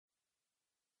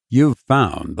You've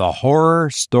found the Horror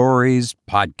Stories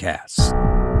Podcast.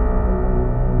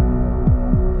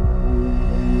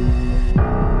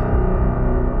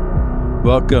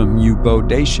 Welcome, you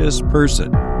bodacious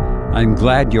person. I'm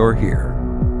glad you're here.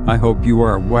 I hope you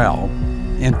are well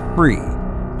and free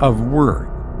of worry,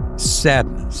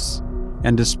 sadness,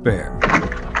 and despair.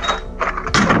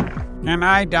 Can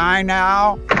I die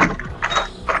now?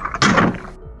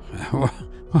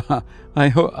 I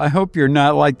hope you're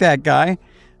not like that guy.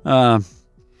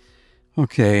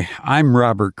 Okay, I'm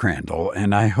Robert Crandall,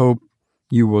 and I hope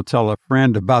you will tell a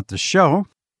friend about the show.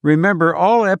 Remember,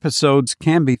 all episodes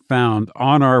can be found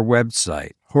on our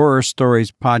website,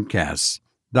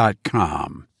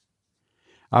 horrorstoriespodcasts.com.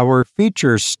 Our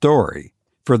feature story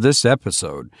for this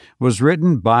episode was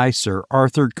written by Sir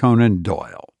Arthur Conan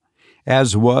Doyle,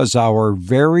 as was our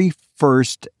very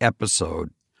first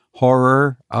episode,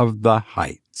 Horror of the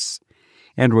Heights.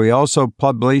 And we also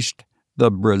published The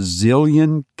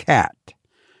Brazilian Cat,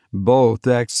 both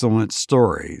excellent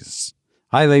stories.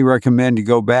 Highly recommend you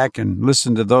go back and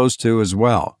listen to those two as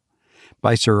well,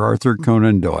 by Sir Arthur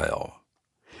Conan Doyle.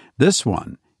 This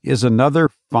one is another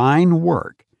fine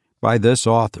work by this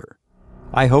author.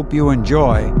 I hope you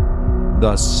enjoy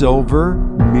The Silver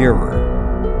Mirror.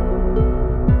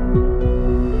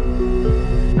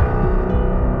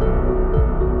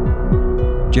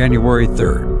 January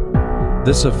 3rd.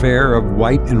 This affair of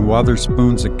White and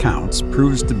Wotherspoon's accounts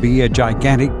proves to be a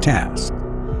gigantic task.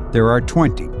 There are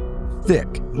 20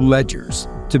 thick ledgers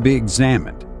to be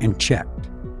examined and checked.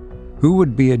 Who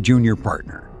would be a junior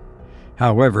partner?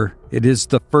 However, it is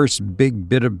the first big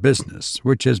bit of business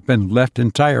which has been left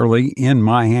entirely in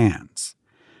my hands.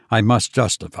 I must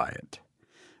justify it.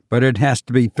 But it has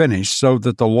to be finished so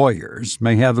that the lawyers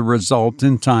may have the result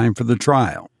in time for the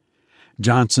trial.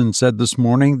 Johnson said this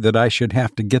morning that I should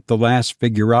have to get the last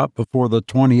figure out before the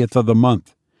 20th of the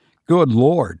month. Good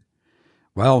Lord!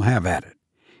 Well, have at it.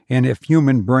 And if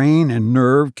human brain and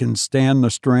nerve can stand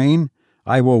the strain,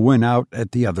 I will win out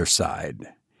at the other side.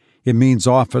 It means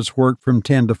office work from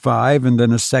 10 to 5 and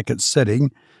then a second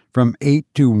sitting from 8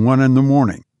 to 1 in the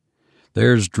morning.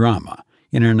 There's drama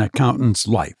in an accountant's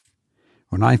life.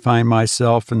 When I find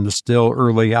myself in the still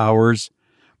early hours,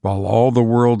 while all the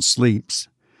world sleeps,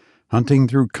 hunting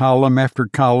through column after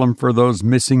column for those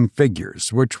missing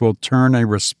figures which will turn a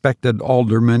respected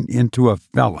alderman into a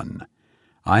felon,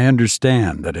 I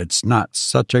understand that it's not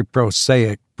such a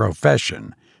prosaic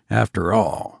profession after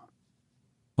all.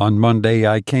 On Monday,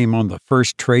 I came on the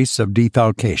first trace of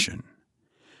defalcation.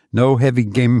 No heavy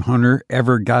game hunter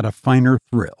ever got a finer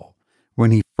thrill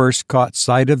when he first caught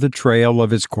sight of the trail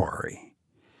of his quarry.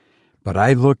 But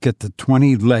I look at the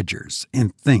 20 ledgers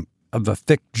and think of the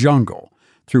thick jungle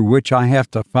through which I have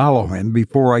to follow him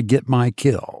before I get my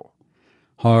kill.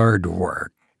 Hard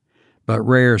work, but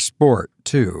rare sport,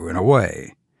 too, in a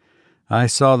way. I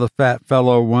saw the fat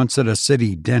fellow once at a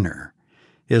city dinner,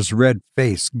 his red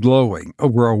face glowing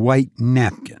over a white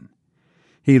napkin.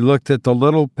 He looked at the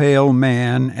little pale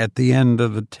man at the end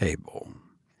of the table.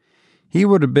 He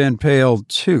would have been pale,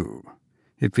 too,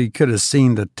 if he could have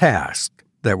seen the task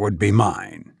that would be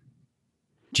mine.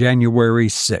 January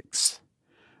 6th.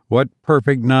 What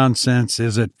perfect nonsense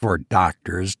is it for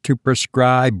doctors to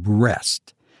prescribe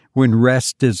rest when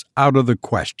rest is out of the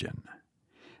question?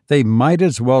 They might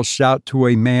as well shout to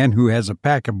a man who has a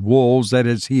pack of wolves at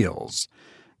his heels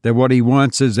that what he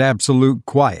wants is absolute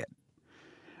quiet.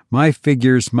 My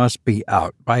figures must be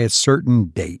out by a certain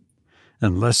date.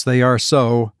 Unless they are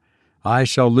so, I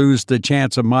shall lose the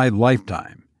chance of my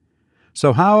lifetime.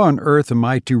 So how on earth am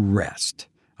I to rest?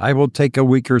 I will take a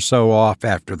week or so off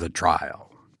after the trial.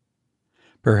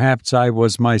 Perhaps I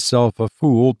was myself a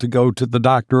fool to go to the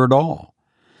doctor at all.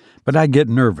 But I get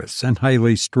nervous and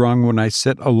highly strung when I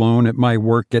sit alone at my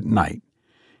work at night.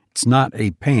 It's not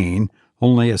a pain,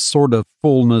 only a sort of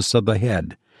fullness of the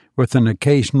head, with an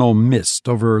occasional mist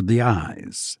over the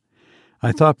eyes.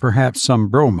 I thought perhaps some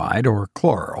bromide or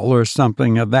chloral or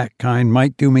something of that kind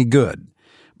might do me good.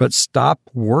 But stop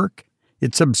work?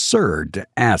 It's absurd to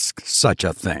ask such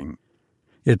a thing.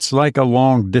 It's like a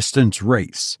long-distance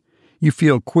race. You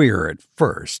feel queer at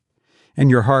first,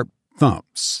 and your heart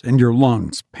thumps, and your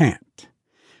lungs pant.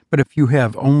 But if you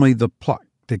have only the pluck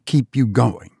to keep you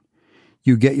going,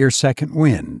 you get your second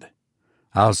wind.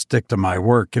 I'll stick to my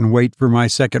work and wait for my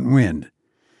second wind.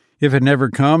 If it never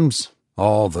comes,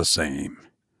 all the same.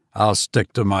 I'll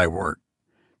stick to my work.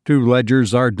 2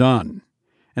 ledgers are done,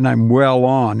 and I'm well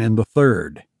on in the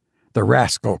third. The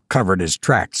rascal covered his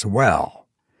tracks well,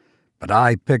 but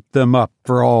I picked them up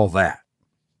for all that.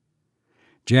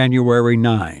 January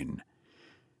 9.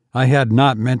 I had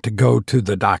not meant to go to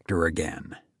the doctor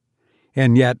again.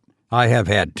 And yet I have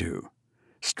had to,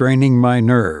 straining my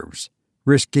nerves,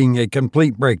 risking a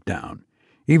complete breakdown,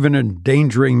 even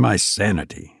endangering my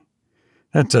sanity.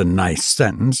 That's a nice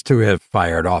sentence to have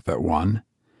fired off at one.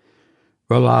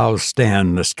 Well, I'll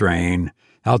stand the strain.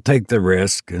 I'll take the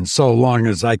risk, and so long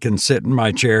as I can sit in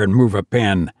my chair and move a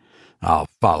pen, I'll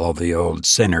follow the old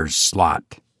sinner's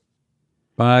slot.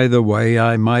 By the way,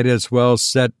 I might as well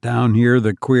set down here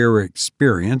the queer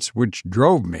experience which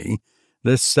drove me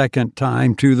this second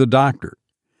time to the doctor.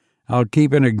 I'll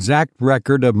keep an exact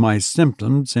record of my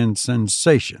symptoms and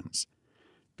sensations,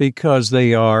 because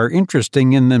they are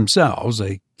interesting in themselves,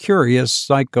 a curious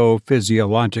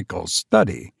psychophysiological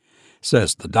study,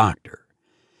 says the doctor,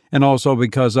 and also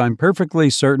because I'm perfectly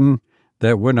certain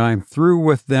that when I'm through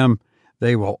with them,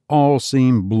 they will all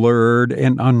seem blurred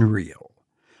and unreal,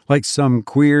 like some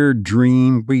queer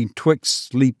dream betwixt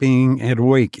sleeping and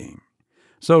waking.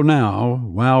 So now,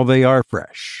 while they are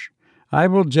fresh, I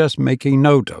will just make a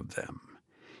note of them,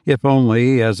 if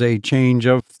only as a change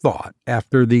of thought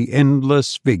after the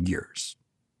endless figures.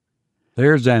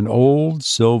 There's an old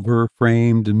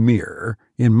silver-framed mirror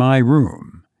in my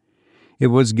room. It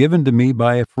was given to me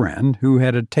by a friend who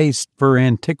had a taste for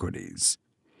antiquities,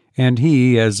 and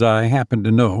he, as I happen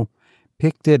to know,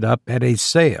 picked it up at a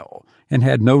sale and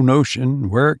had no notion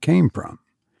where it came from.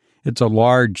 It's a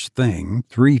large thing,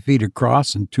 3 feet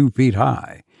across and 2 feet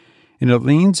high, and it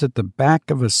leans at the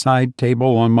back of a side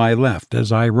table on my left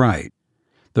as I write.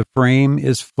 The frame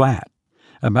is flat,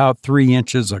 about 3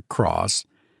 inches across,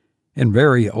 and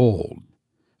very old.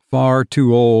 Far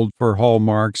too old for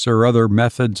hallmarks or other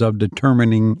methods of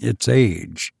determining its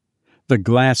age. The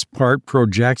glass part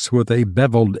projects with a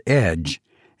beveled edge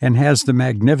and has the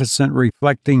magnificent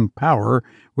reflecting power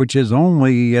which is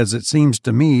only, as it seems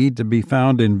to me, to be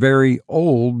found in very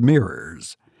old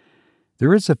mirrors.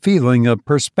 There is a feeling of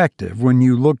perspective when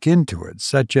you look into it,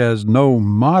 such as no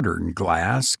modern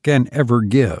glass can ever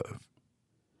give.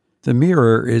 The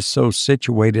mirror is so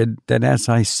situated that as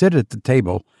I sit at the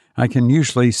table, I can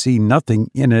usually see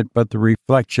nothing in it but the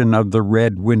reflection of the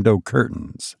red window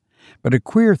curtains. But a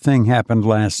queer thing happened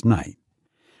last night.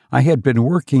 I had been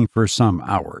working for some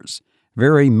hours,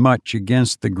 very much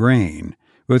against the grain,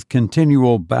 with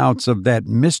continual bouts of that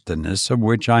mistiness of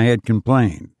which I had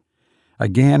complained.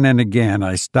 Again and again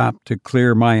I stopped to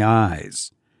clear my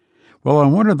eyes. Well,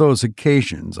 on one of those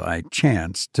occasions I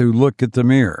chanced to look at the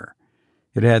mirror.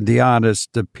 It had the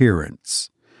oddest appearance.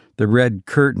 The red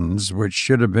curtains which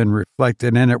should have been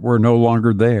reflected in it were no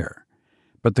longer there,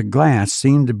 but the glass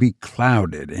seemed to be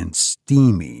clouded and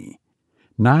steamy,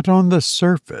 not on the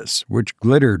surface, which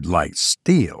glittered like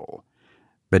steel,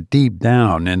 but deep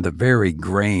down in the very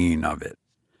grain of it.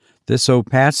 This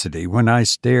opacity, when I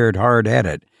stared hard at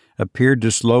it, appeared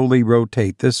to slowly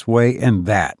rotate this way and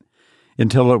that,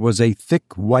 until it was a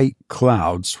thick white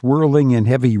cloud swirling in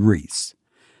heavy wreaths.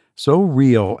 So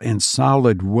real and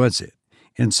solid was it,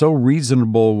 and so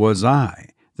reasonable was I,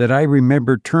 that I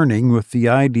remember turning with the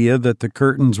idea that the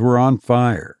curtains were on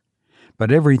fire.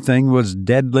 But everything was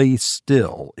deadly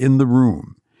still in the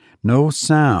room. No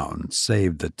sound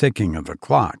save the ticking of the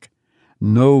clock.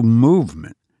 No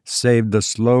movement save the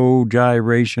slow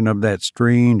gyration of that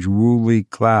strange woolly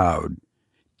cloud,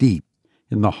 deep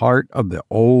in the heart of the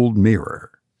old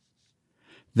mirror.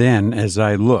 Then, as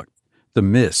I looked, the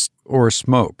mist, or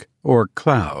smoke, or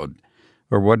cloud,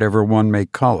 or whatever one may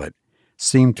call it,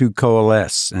 seemed to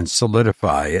coalesce and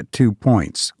solidify at 2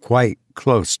 points quite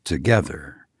close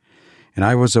together, and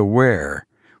I was aware,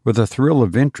 with a thrill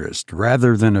of interest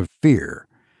rather than of fear,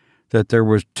 that there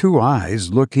were 2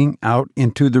 eyes looking out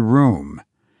into the room,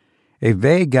 a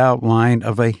vague outline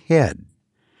of a head.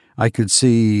 I could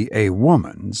see a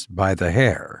woman's by the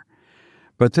hair,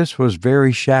 but this was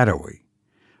very shadowy.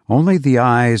 Only the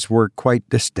eyes were quite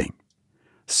distinct.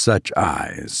 Such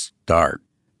eyes, dark,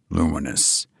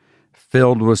 luminous,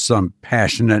 filled with some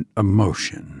passionate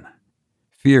emotion.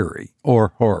 Fury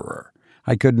or horror,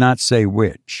 I could not say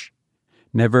which.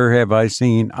 Never have I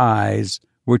seen eyes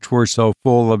which were so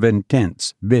full of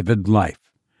intense, vivid life.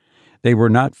 They were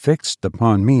not fixed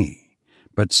upon me,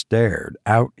 but stared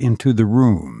out into the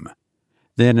room.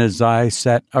 Then as I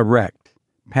sat erect,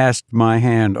 passed my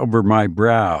hand over my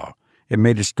brow, and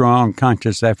made a strong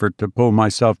conscious effort to pull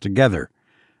myself together,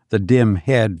 the dim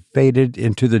head faded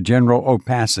into the general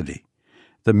opacity.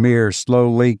 The mirror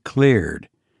slowly cleared,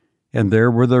 and there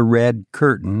were the red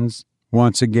curtains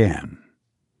once again.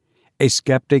 A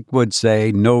skeptic would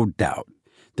say, no doubt,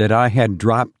 that I had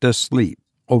dropped asleep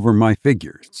over my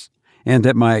figures, and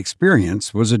that my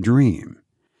experience was a dream.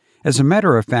 As a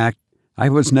matter of fact, I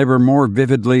was never more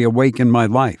vividly awake in my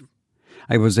life.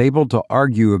 I was able to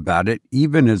argue about it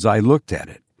even as I looked at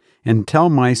it, and tell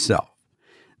myself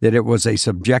that it was a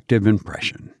subjective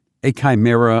impression, a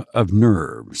chimera of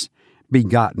nerves,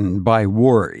 begotten by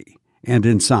worry and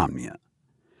insomnia.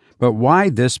 But why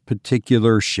this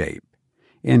particular shape?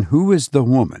 And who is the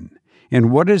woman?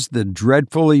 And what is the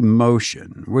dreadful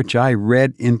emotion which I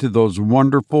read into those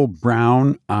wonderful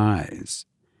brown eyes?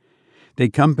 They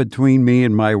come between me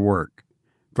and my work.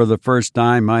 For the first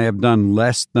time I have done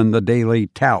less than the daily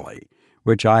tally,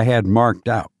 which I had marked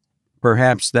out.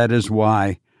 Perhaps that is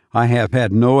why I have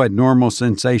had no abnormal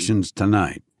sensations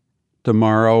tonight.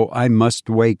 Tomorrow I must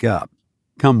wake up,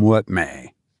 come what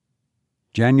may.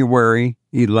 January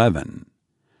 11.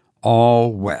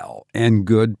 All well and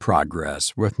good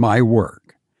progress with my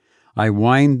work. I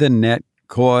wind the net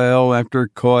coil after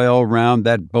coil round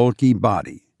that bulky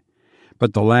body.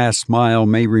 But the last smile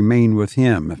may remain with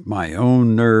him if my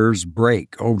own nerves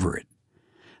break over it.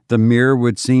 The mirror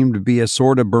would seem to be a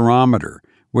sort of barometer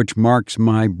which marks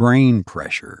my brain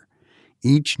pressure.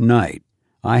 Each night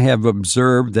I have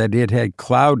observed that it had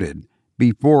clouded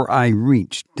before I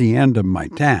reached the end of my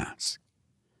task.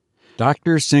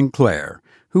 Dr. Sinclair,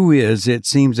 who is, it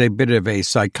seems, a bit of a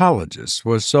psychologist,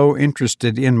 was so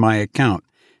interested in my account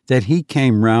that he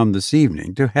came round this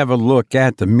evening to have a look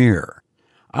at the mirror.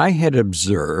 I had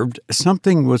observed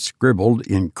something was scribbled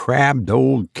in crabbed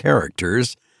old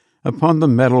characters upon the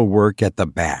metal work at the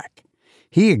back.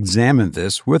 He examined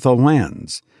this with a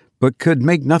lens, but could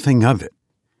make nothing of it.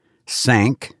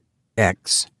 Sank,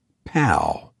 X,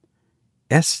 Pal,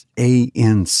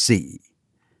 S-A-N-C,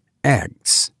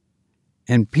 X,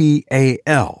 and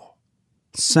P-A-L,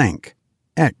 Sank,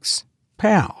 X,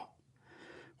 Pal,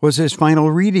 was his final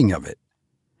reading of it.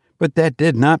 But that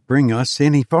did not bring us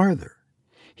any farther.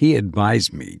 He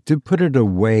advised me to put it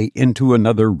away into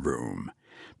another room.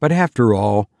 But after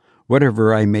all,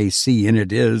 whatever I may see in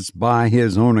it is, by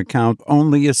his own account,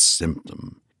 only a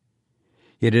symptom.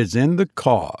 It is in the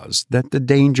cause that the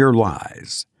danger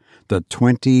lies. The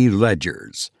 20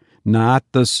 ledgers, not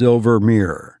the silver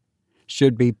mirror,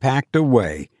 should be packed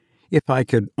away if I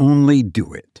could only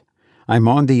do it. I'm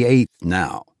on the 8th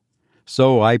now,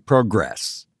 so I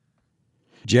progress.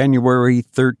 January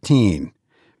 13.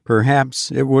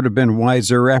 Perhaps it would have been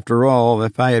wiser after all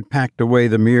if I had packed away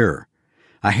the mirror.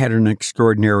 I had an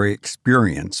extraordinary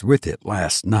experience with it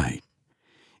last night,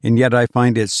 and yet I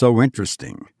find it so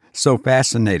interesting, so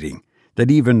fascinating,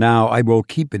 that even now I will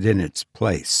keep it in its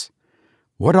place.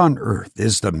 What on earth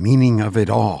is the meaning of it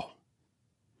all?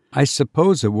 I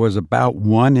suppose it was about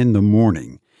 1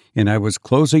 a.m, and I was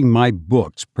closing my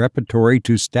books preparatory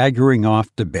to staggering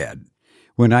off to bed,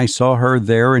 when I saw her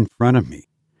there in front of me.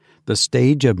 The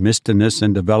stage of mistiness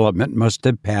and development must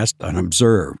have passed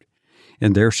unobserved,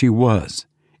 and there she was,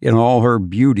 in all her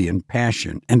beauty and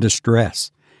passion and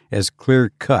distress, as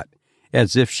clear-cut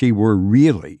as if she were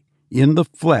really in the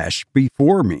flesh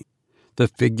before me. The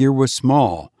figure was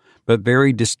small, but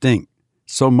very distinct,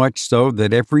 so much so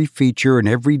that every feature and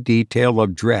every detail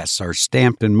of dress are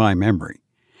stamped in my memory.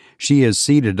 She is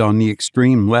seated on the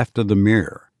extreme left of the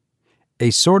mirror. A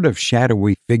sort of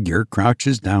shadowy figure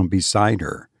crouches down beside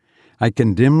her. I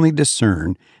can dimly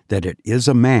discern that it is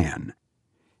a man.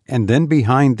 And then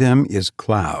behind them is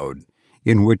cloud,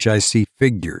 in which I see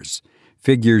figures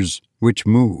which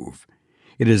move.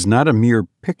 It is not a mere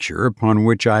picture upon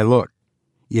which I look.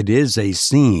 It is a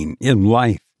scene in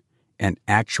life, an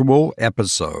actual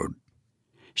episode.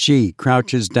 She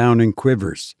crouches down and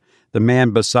quivers. The man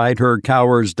beside her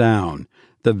cowers down.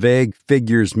 The vague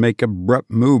figures make abrupt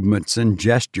movements and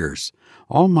gestures.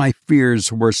 All my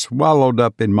fears were swallowed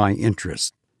up in my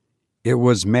interest. It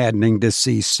was maddening to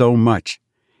see so much,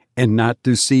 and not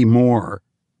to see more.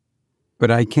 But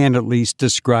I can at least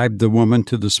describe the woman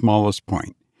to the smallest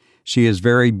point. She is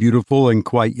very beautiful and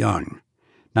quite young,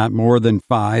 not more than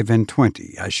 25,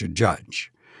 I should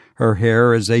judge. Her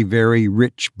hair is a very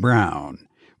rich brown,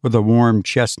 with a warm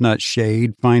chestnut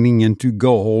shade finding into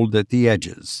gold at the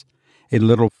edges. A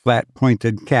little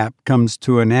flat-pointed cap comes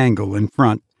to an angle in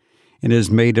front and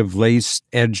is made of lace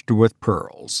edged with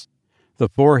pearls. The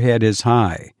forehead is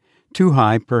high, too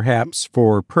high perhaps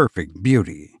for perfect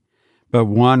beauty, but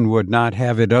one would not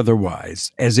have it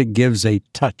otherwise, as it gives a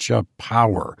touch of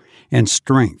power and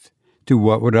strength to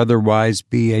what would otherwise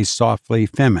be a softly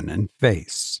feminine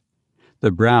face.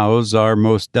 The brows are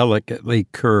most delicately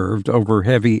curved over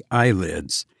heavy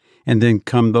eyelids, and then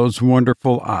come those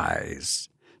wonderful eyes,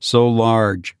 so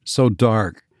large, so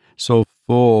dark, so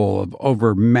full of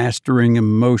overmastering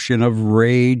emotion of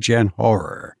rage and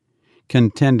horror,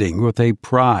 contending with a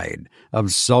pride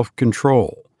of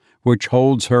self-control which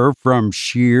holds her from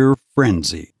sheer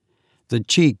frenzy. The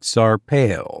cheeks are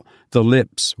pale, the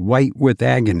lips white with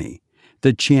agony,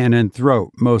 the chin and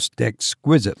throat most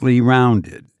exquisitely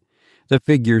rounded. The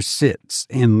figure sits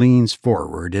and leans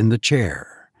forward in the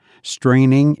chair,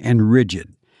 straining and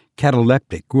rigid,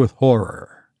 cataleptic with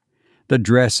horror. The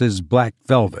dress is black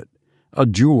velvet. A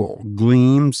jewel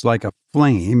gleams like a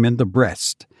flame in the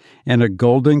breast, and a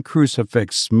golden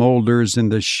crucifix smolders in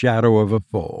the shadow of a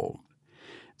fold.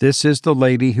 This is the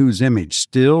lady whose image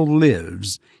still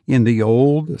lives in the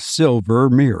old silver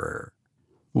mirror.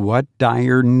 What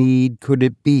dire need could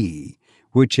it be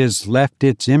which has left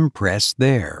its impress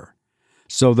there,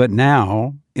 so that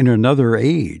now, in another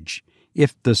age,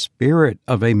 if the spirit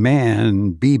of a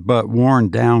man be but worn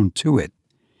down to it,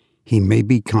 he may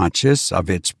be conscious of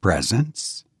its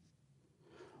presence?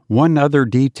 One other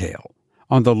detail.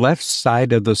 On the left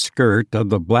side of the skirt of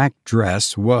the black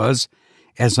dress was,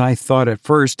 as I thought at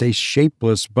first, a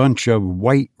shapeless bunch of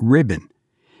white ribbon.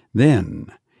 Then,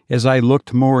 as I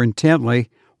looked more intently,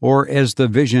 or as the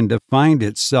vision defined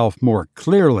itself more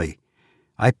clearly,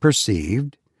 I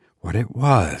perceived what it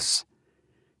was.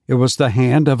 It was the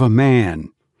hand of a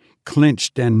man,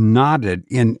 clenched and knotted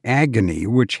in agony,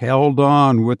 which held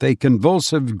on with a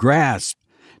convulsive grasp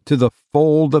to the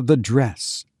fold of the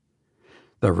dress.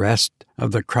 The rest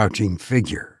of the crouching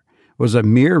figure was a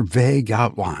mere vague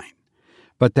outline,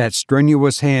 but that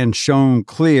strenuous hand shone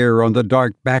clear on the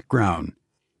dark background,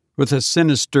 with a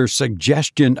sinister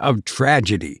suggestion of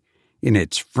tragedy in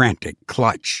its frantic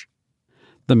clutch.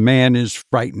 The man is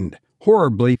frightened,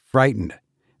 horribly frightened.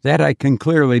 That I can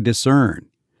clearly discern.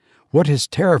 What has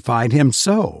terrified him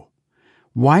so?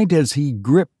 Why does he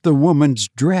grip the woman's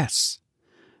dress?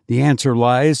 The answer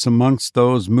lies amongst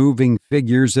those moving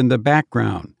figures in the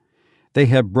background. They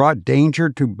have brought danger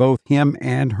to both him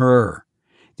and her.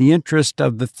 The interest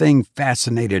of the thing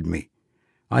fascinated me.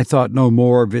 I thought no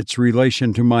more of its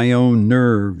relation to my own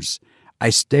nerves.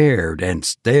 I stared and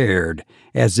stared,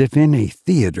 as if in a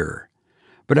theater.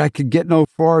 But I could get no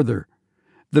farther.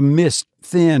 The mist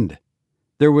thinned.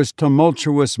 There was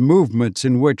tumultuous movements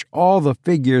in which all the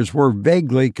figures were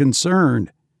vaguely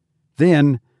concerned.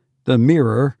 Then the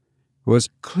mirror was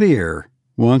clear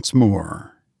once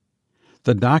more.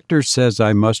 The doctor says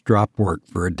I must drop work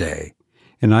for a day,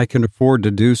 and I can afford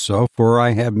to do so, for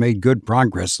I have made good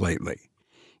progress lately.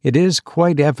 It is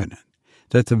quite evident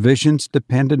that the visions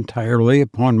depend entirely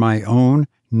upon my own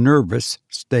nervous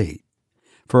state,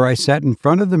 for I sat in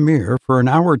front of the mirror for an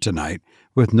hour tonight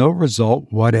with no result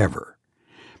whatever.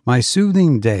 My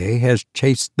soothing day has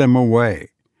chased them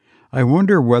away. I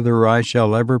wonder whether I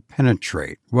shall ever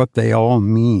penetrate what they all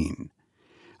mean.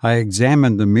 I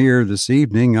examined the mirror this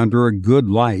evening under a good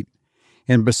light,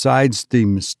 and besides the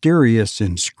mysterious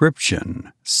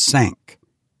inscription, Sank,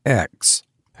 Ex,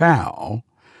 Pal,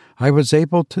 I was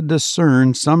able to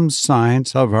discern some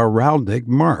signs of heraldic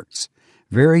marks,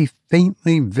 very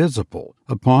faintly visible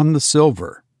upon the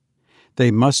silver. They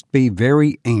must be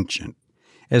very ancient,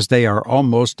 as they are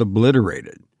almost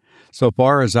obliterated. So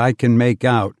far as I can make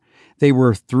out, they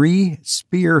were 3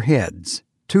 spearheads,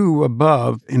 2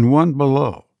 above and 1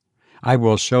 below. I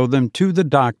will show them to the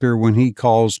doctor when he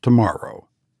calls tomorrow.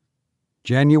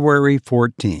 January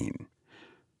 14.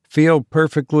 Feel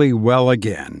perfectly well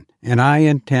again, and I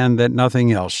intend that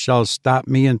nothing else shall stop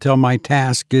me until my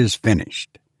task is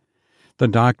finished. The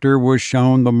doctor was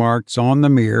shown the marks on the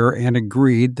mirror and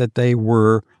agreed that they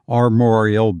were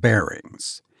armorial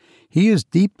bearings. He is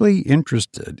deeply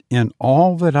interested in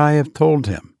all that I have told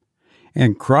him,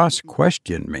 and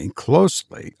cross-questioned me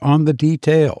closely on the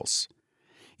details.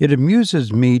 It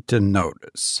amuses me to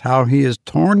notice how he is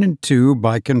torn in two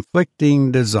by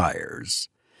conflicting desires.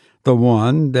 The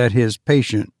one, that his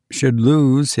patient should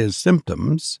lose his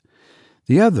symptoms;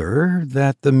 the other,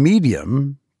 that the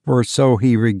medium, for so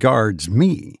he regards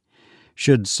me,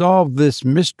 should solve this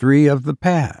mystery of the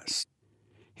past.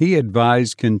 He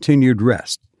advised continued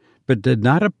rest, but did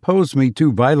not oppose me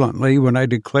too violently when I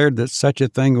declared that such a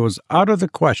thing was out of the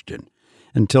question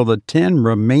until the 10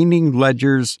 remaining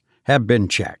ledgers have been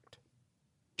checked.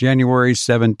 January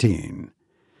 17.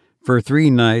 For 3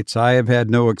 nights I have had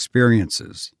no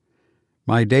experiences.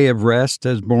 My day of rest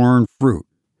has borne fruit.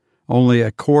 Only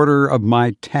a quarter of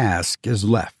my task is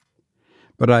left.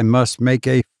 But I must make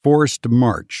a forced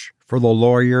march, for the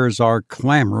lawyers are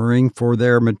clamoring for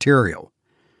their material.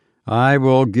 I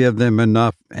will give them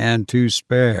enough and to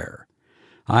spare.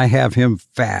 I have him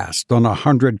fast on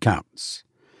 100 counts.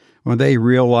 When they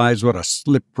realize what a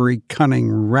slippery,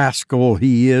 cunning rascal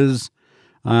he is,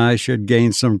 I should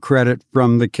gain some credit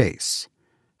from the case.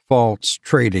 False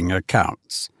trading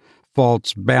accounts,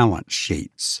 false balance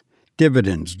sheets,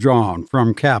 dividends drawn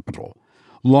from capital,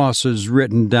 losses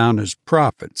written down as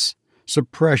profits,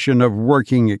 suppression of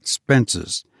working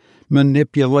expenses,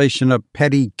 manipulation of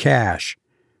petty cash.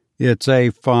 It's a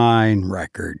fine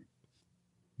record.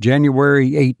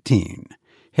 January 18.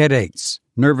 Headaches,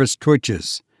 nervous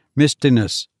twitches,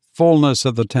 mistiness, fullness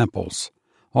of the temples,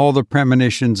 all the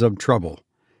premonitions of trouble,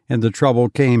 and the trouble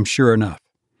came sure enough.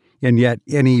 And yet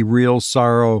any real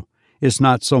sorrow is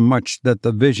not so much that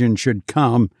the vision should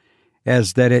come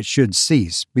as that it should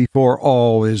cease before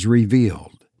all is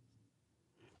revealed.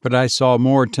 But I saw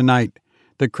more tonight.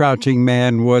 The crouching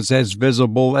man was as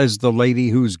visible as the lady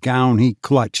whose gown he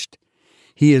clutched.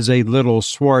 He is a little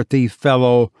swarthy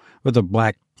fellow with a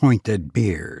black pointed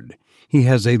beard. He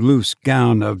has a loose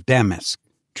gown of damask,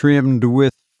 trimmed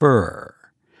with fur.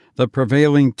 The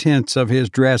prevailing tints of his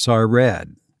dress are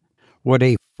red. What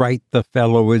a fright the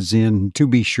fellow is in, to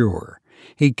be sure.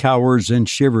 He cowers and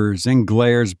shivers and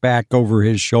glares back over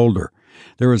his shoulder.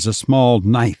 There is a small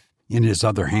knife in his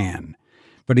other hand,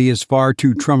 but he is far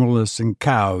too tremulous and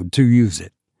cowed to use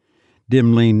it.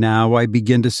 Dimly now I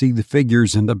begin to see the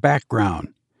figures in the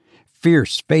background.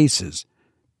 Fierce faces,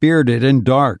 bearded and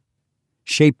dark,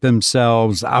 shape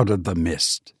themselves out of the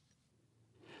mist.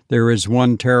 There is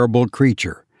one terrible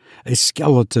creature, a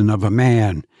skeleton of a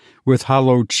man, with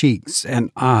hollow cheeks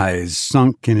and eyes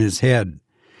sunk in his head.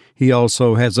 He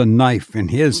also has a knife in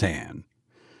his hand.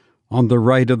 On the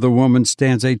right of the woman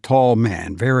stands a tall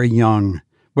man, very young,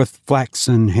 with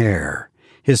flaxen hair,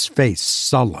 his face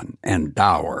sullen and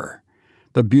dour.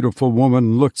 The beautiful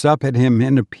woman looks up at him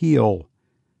in appeal.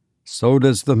 So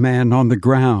does the man on the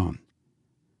ground.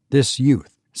 This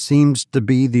youth seems to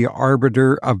be the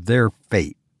arbiter of their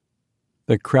fate.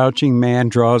 The crouching man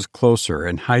draws closer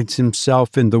and hides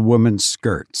himself in the woman's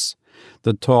skirts.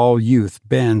 The tall youth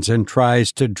bends and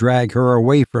tries to drag her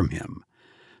away from him.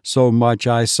 So much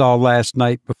I saw last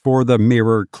night before the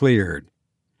mirror cleared.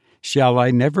 Shall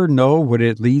I never know what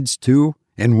it leads to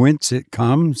and whence it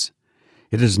comes?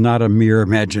 It is not a mere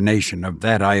imagination, of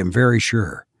that I am very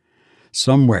sure.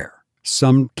 Somewhere,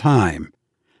 sometime,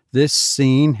 this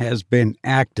scene has been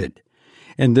acted,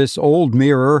 and this old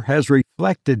mirror has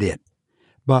reflected it.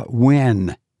 But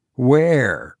when?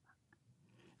 Where?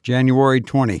 January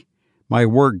 20. My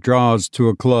work draws to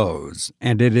a close,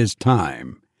 and it is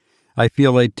time. I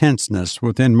feel a tenseness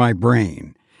within my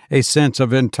brain, a sense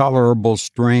of intolerable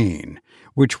strain,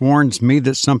 which warns me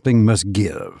that something must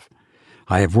give.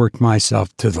 I have worked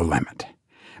myself to the limit,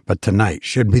 but tonight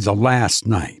should be the last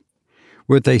night.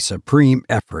 With a supreme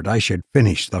effort, I should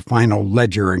finish the final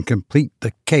ledger and complete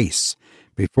the case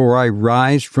before I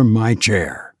rise from my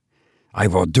chair. I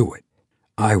will do it.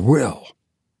 I will.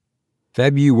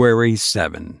 February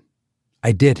 7.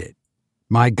 I did it.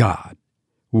 My God,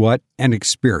 what an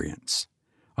experience.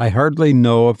 I hardly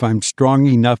know if I'm strong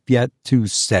enough yet to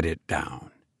set it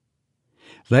down.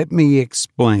 Let me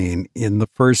explain in the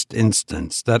first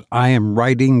instance that I am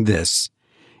writing this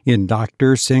in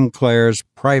Dr. Sinclair's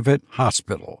private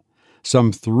hospital,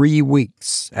 some 3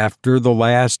 weeks after the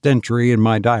last entry in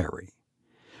my diary.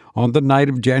 On the night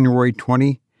of January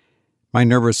 20, my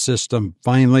nervous system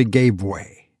finally gave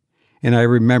way, and I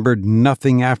remembered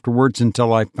nothing afterwards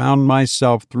until I found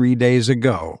myself 3 days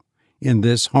ago in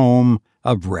this home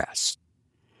of rest.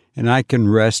 And I can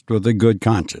rest with a good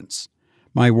conscience.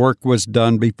 My work was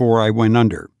done before I went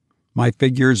under. My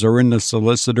figures are in the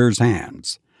solicitor's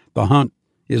hands. The hunt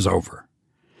is over.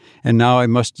 And now I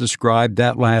must describe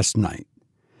that last night.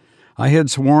 I had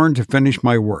sworn to finish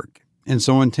my work, and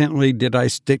so intently did I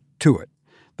stick to it,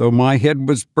 though my head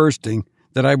was bursting,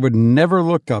 that I would never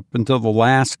look up until the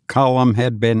last column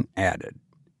had been added.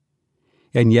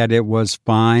 And yet it was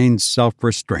fine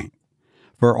self-restraint,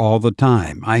 for all the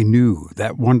time I knew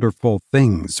that wonderful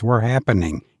things were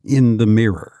happening in the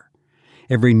mirror.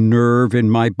 Every nerve in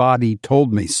my body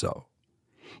told me so.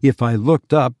 If I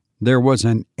looked up, there was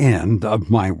an end of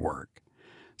my work.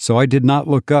 So I did not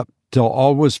look up till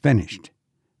all was finished.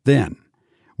 Then,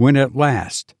 when at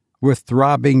last, with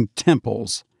throbbing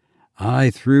temples, I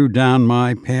threw down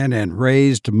my pen and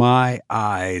raised my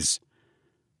eyes,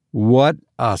 what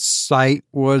a sight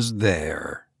was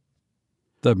there!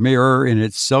 The mirror in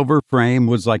its silver frame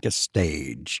was like a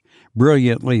stage,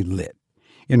 brilliantly lit,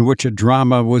 in which a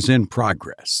drama was in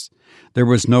progress. There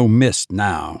was no mist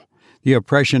now. The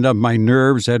oppression of my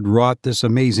nerves had wrought this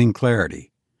amazing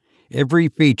clarity. Every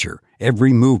feature,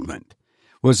 every movement,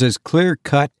 was as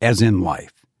clear-cut as in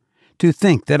life. To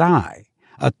think that I,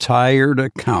 a tired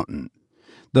accountant,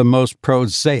 the most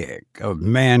prosaic of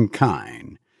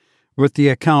mankind, with the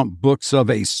account books of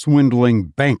a swindling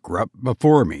bankrupt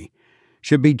before me,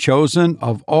 should be chosen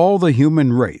of all the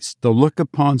human race to look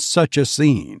upon such a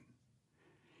scene.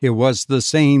 It was the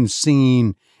same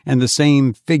scene and the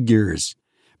same figures,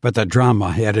 but the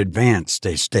drama had advanced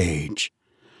a stage.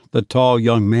 The tall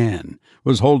young man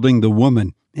was holding the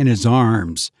woman in his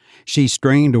arms. She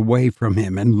strained away from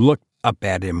him and looked up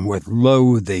at him with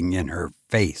loathing in her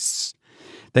face.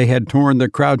 They had torn the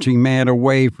crouching man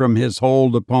away from his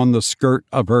hold upon the skirt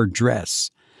of her dress,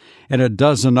 and a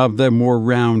dozen of them were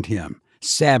round him,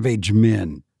 savage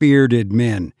men, bearded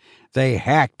men. They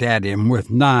hacked at him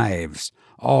with knives.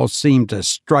 All seemed to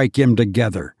strike him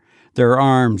together. Their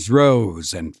arms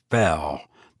rose and fell.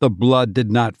 The blood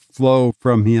did not flow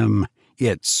from him.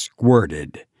 It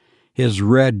squirted. His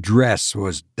red dress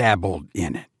was dabbled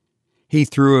in it. He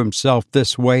threw himself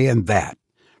this way and that,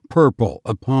 purple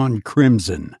upon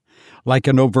crimson, like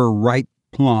an overripe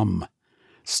plum.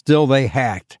 Still they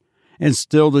hacked, and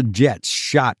still the jets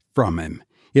shot from him.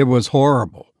 It was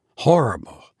horrible,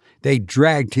 horrible. They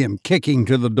dragged him, kicking,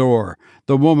 to the door.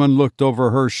 The woman looked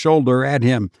over her shoulder at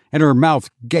him, and her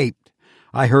mouth gaped.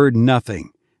 I heard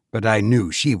nothing, but I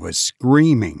knew she was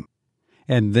screaming.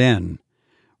 And then,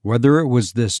 whether it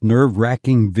was this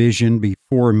nerve-wracking vision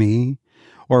before me,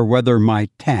 or whether my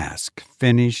task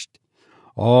finished,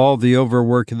 all the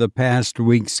overwork of the past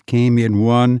weeks came in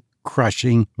one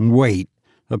crushing weight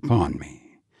upon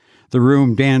me. The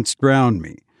room danced round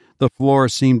me. The floor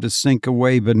seemed to sink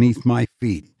away beneath my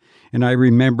feet, and I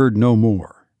remembered no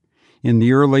more. In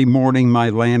the early morning, my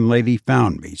landlady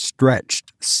found me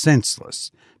stretched,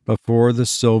 senseless, before the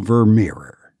silver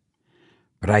mirror.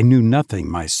 But I knew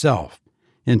nothing myself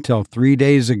until 3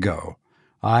 days ago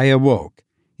I awoke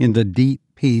in the deep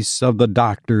peace of the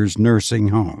doctor's nursing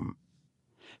home.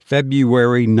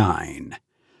 February 9.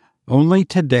 Only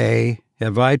today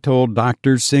have I told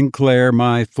Dr. Sinclair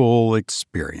my full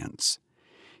experience.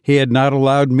 He had not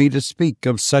allowed me to speak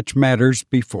of such matters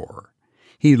before.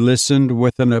 He listened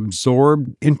with an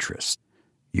absorbed interest.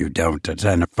 "You don't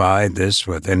identify this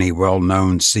with any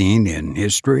well-known scene in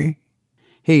history?"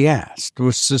 he asked,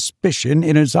 with suspicion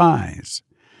in his eyes.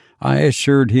 I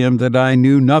assured him that I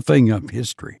knew nothing of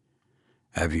history.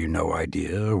 "Have you no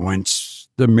idea whence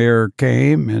the mirror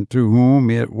came and to whom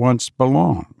it once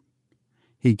belonged?"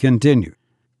 He continued.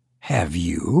 "Have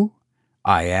you?"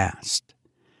 I asked,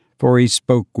 for he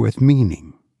spoke with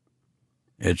meaning.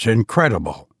 "It's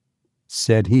incredible,"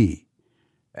 said he,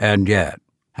 "and yet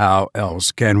how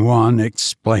else can one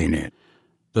explain it?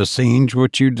 The scenes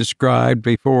which you described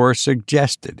before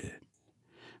suggested it,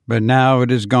 but now it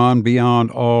has gone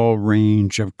beyond all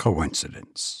range of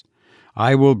coincidence.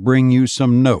 I will bring you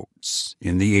some notes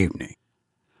in the evening."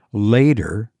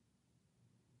 Later,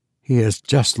 he has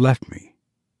just left me.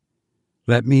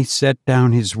 Let me set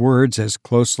down his words as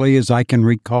closely as I can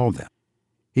recall them.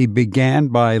 He began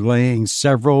by laying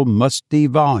several musty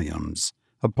volumes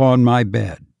upon my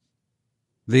bed.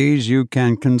 "These you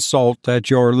can consult at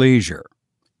your leisure,"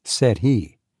 said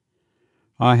he.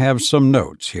 "I have some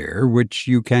notes here which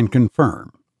you can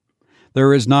confirm.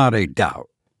 There is not a doubt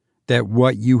that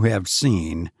what you have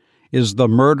seen is the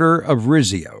murder of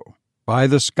Rizzio by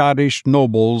the Scottish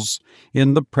nobles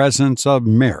in the presence of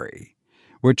Mary,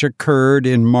 which occurred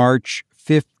in March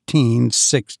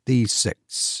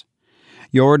 1566.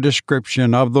 Your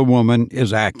description of the woman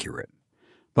is accurate.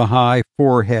 The high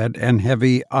forehead and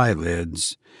heavy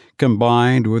eyelids,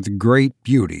 combined with great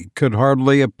beauty, could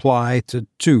hardly apply to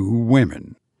two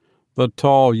women. The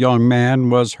tall young man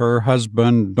was her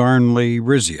husband Darnley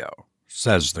Rizzio,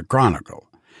 says the Chronicle,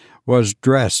 was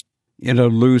dressed in a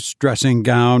loose dressing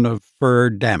gown of fur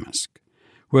damask,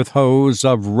 with hose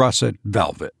of russet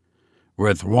velvet.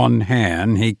 With one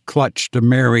hand he clutched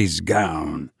Mary's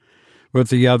gown. With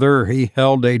the other he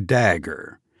held a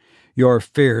dagger. Your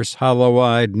fierce,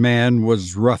 hollow-eyed man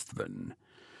was Ruthven,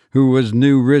 who was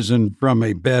new risen from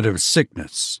a bed of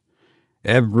sickness.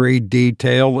 Every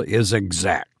detail is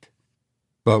exact.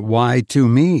 But why to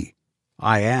me?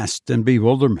 I asked in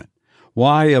bewilderment.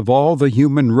 Why, of all the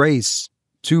human race,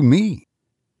 to me?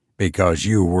 Because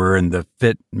you were in the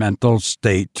fit mental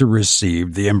state to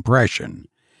receive the impression.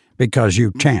 Because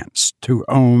you chanced to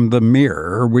own the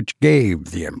mirror which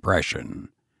gave the impression.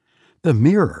 The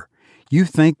mirror? You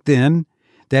think, then,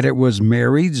 that it was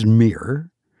Mary's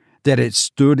mirror? That it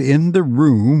stood in the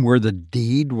room where the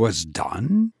deed was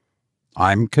done?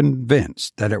 I'm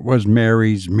convinced that it was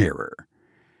Mary's mirror.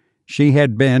 She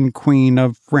had been Queen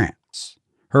of France.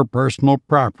 Her personal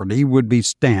property would be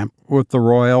stamped with the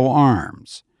royal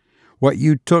arms. What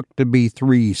you took to be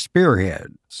 3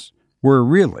 spearheads were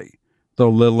really the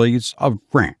lilies of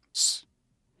France.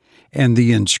 And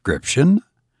the inscription?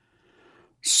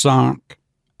 Sanct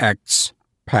Ex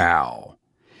Pal.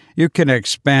 You can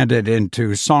expand it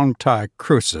into Sancta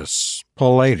Crucis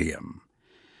Palladium.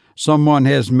 someone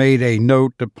has made a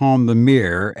note upon the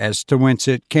mirror as to whence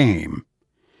it came.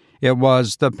 It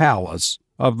was the palace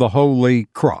of the Holy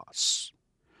Cross.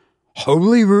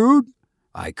 Holyrood?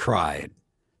 I cried.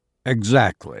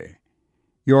 Exactly.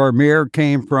 Your mirror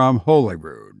came from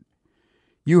Holyrood.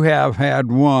 You have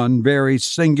had one very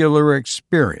singular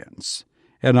experience,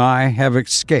 and I have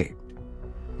escaped.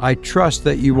 I trust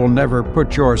that you will never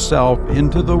put yourself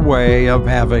into the way of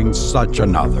having such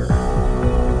another.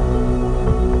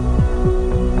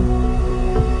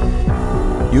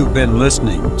 You've been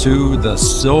listening to The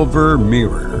Silver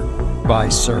Mirror by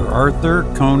Sir Arthur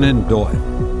Conan Doyle,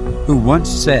 who once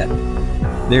said,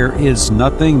 "There is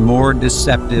nothing more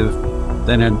deceptive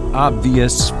than an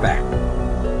obvious fact."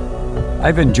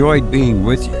 I've enjoyed being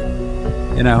with you,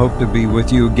 and I hope to be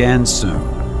with you again soon.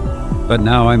 But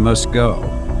now I must go.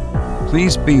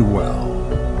 Please be well,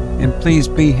 and please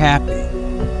be happy,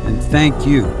 and thank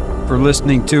you for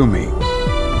listening to me.